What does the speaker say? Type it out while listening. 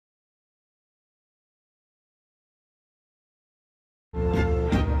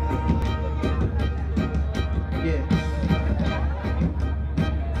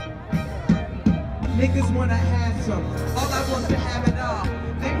Niggas wanna have some, all I want to have it all.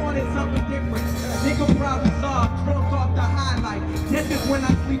 They wanted something different, nigga problem solved, drunk off the highlight. This is when I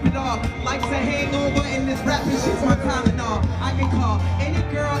sleep it off, life's a hangover and this rapping shit's my Tylenol. I can call any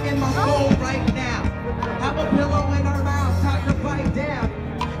girl in my phone right now, have a pillow in her mouth, time to bite down.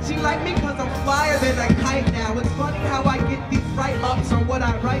 She like me cause I'm flyer than a kite now. It's funny how I get these write-ups on what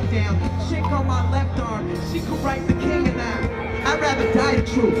I write down. Chick on my left arm, she could write the king and I'd rather die the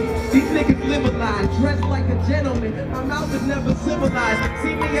truth. These niggas live a lie, dressed like a gentleman. My mouth is never civilized.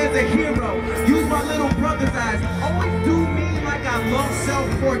 See me as a hero, use my little brother's eyes. Always do me like I love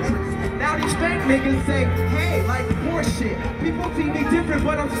self-portraits. Now these fake niggas say, hey, like horseshit. People see me different,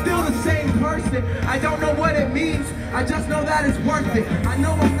 but I'm still the same person. I don't know what it means, I just know that it's worth it. I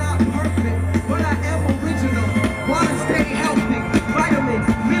know I'm not perfect, but I am original. Wanna stay healthy, vitamins,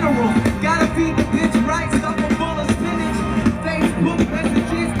 minerals. Gotta feed the bitch right, stuff them full of spinach. Facebook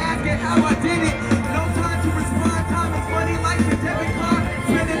messages asking how I did it. No time to respond, time is money like a debit card.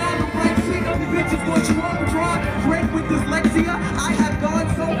 Spending on the right shit, other bitches want you overdrawn. Drink with dyslexia, I have gone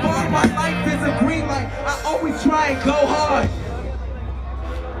so far. My life is a green light, I always try and go hard.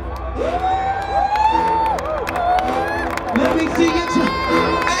 Let me see you jump.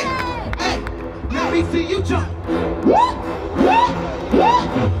 Hey, hey, let me see you jump.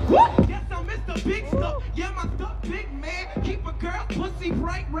 Yes, I'm Mr. Big Stuff. Yeah, my stuff big, man. Keep a girl pussy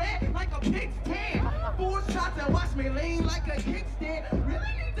bright red like a pig's tan. 4 shots and watch me lean like a kickstand.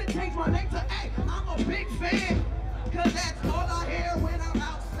 Really need to change my name to A. I'm a big fan. Cause that's all I hear when I'm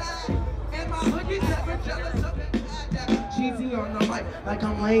outside. And my hoodie's never jealous of it. Cheesy on the mic like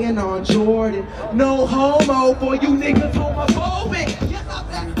I'm laying on Jordan. No homo for you niggas homophobic. Yes, I'm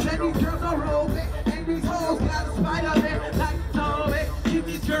back. Then these girls are roving. And these hoes got a Spider-Man like Toby. Keep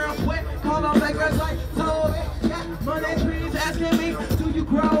these girls wet. Call them beggars like Toby. Yeah, money trees asking me, do you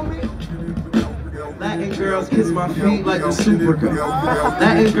grow me? Latin girls kiss my feet like a super girl.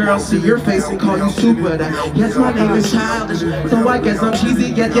 Latin girls see your face and call you super. Yes, my name is Childish, so I guess I'm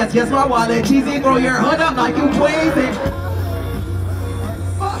cheesy. Yes, yes, yes, my wallet cheesy. Throw your hood up like you crazy.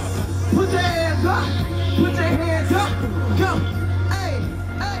 Put your hands up, put your hands up, go. Hey,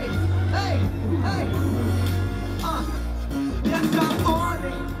 hey, hey, hey. Yes, I'm on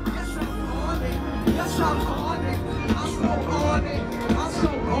it. Yes, I'm on it. Yes, I'm on it. I'm so on it. I'm so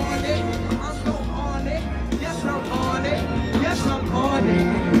on it. I'm so on it. Yes, I'm on it. Yes, I'm on it.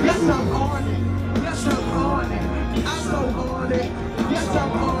 Yes, I'm on it. Yes, I'm on it. I'm so on it. Yes,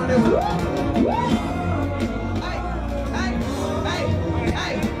 I'm on it. Hey, hey, hey,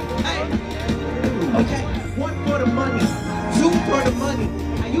 hey, hey. Okay, 1 for the money, 2 for the money.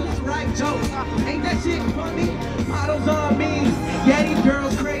 I used to write jokes. Ain't that shit funny? Models on me. Yeah, these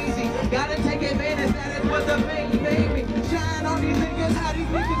girls crazy. Gotta take advantage. That is what the baby baby. Shine on these niggas. How these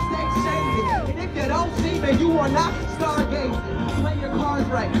niggas stay shady. And if you don't see me, you are not stargazing. Play your cards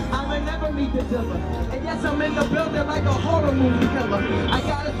right. I may never meet the dealer. And yes, I'm in the building like a horror movie killer. I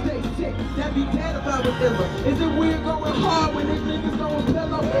gotta stay sick. That'd be dead if I was iller. Is it weird going hard when these niggas going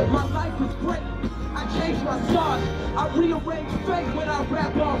pillow? My life is great. I change my stars. I rearrange fate when I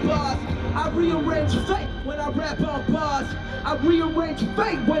rap on bars. I rearrange fate when I rap on bars. I rearrange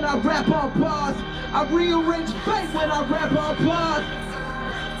fate when I rap on bars. I rearrange fate when I rap on bars.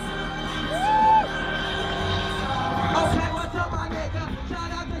 Okay, what's up, my nigga?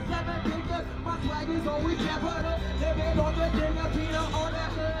 Shout out to 7 figures. My swag is always capital. Living on the dinner, Peter on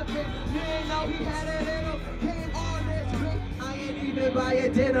that little bit. You ain't know he had it in him. Came on this bitch. I ain't even buy a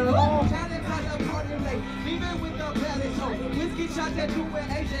dinner. Oh, Challenge like a party late. Leaving with the belly show. Whiskey shots that you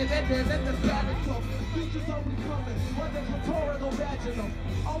with Asian veterans at the salad show. Future's always coming. Whether clitoral or vaginal.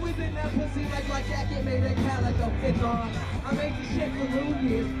 Always in that pussy like my jacket made of calico. It's on. I made the shit for New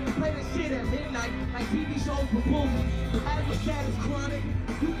Year's. Play the shit at midnight like TV shows for bullies. As the status chronic,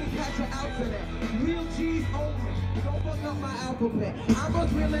 you can catch an out to that. Real cheese only. Don't fuck up my alphabet. I'm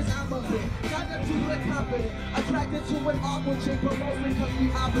as real as I'm a bit. Got the too confident. Attracted to an awkward chick, but mostly cause we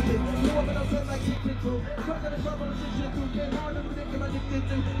opposite. You up in a bed like chicken too. Fuck in the trouble of shit too. Get hard to predict I'm addicted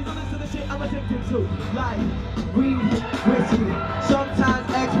to. You don't listen to the shit I'm addicted to. Life, weed, whiskey. Sometimes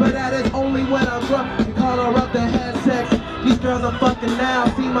X, but that is only when I'm drunk. You call her up to have sex. These girls are fucking now.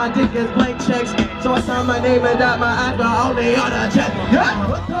 See my dick as blank checks. So I sign my name and dot my eyes, but only on a check. Yeah,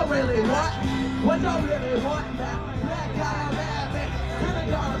 what you really want? What you really want now? Black guy, bad man. Kind of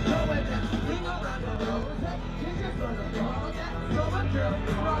guys going down. We go round the road. It's just gonna go down. So my girl,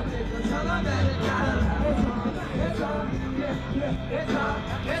 wrong nigga. Tell her that it's on. Yeah, yeah, it's on.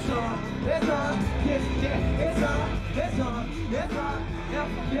 It's on. It's on. Yeah, yeah, it's on. It's on. It's on. Yeah,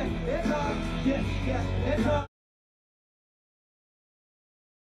 yeah, it's on. Yeah, yeah, it's on.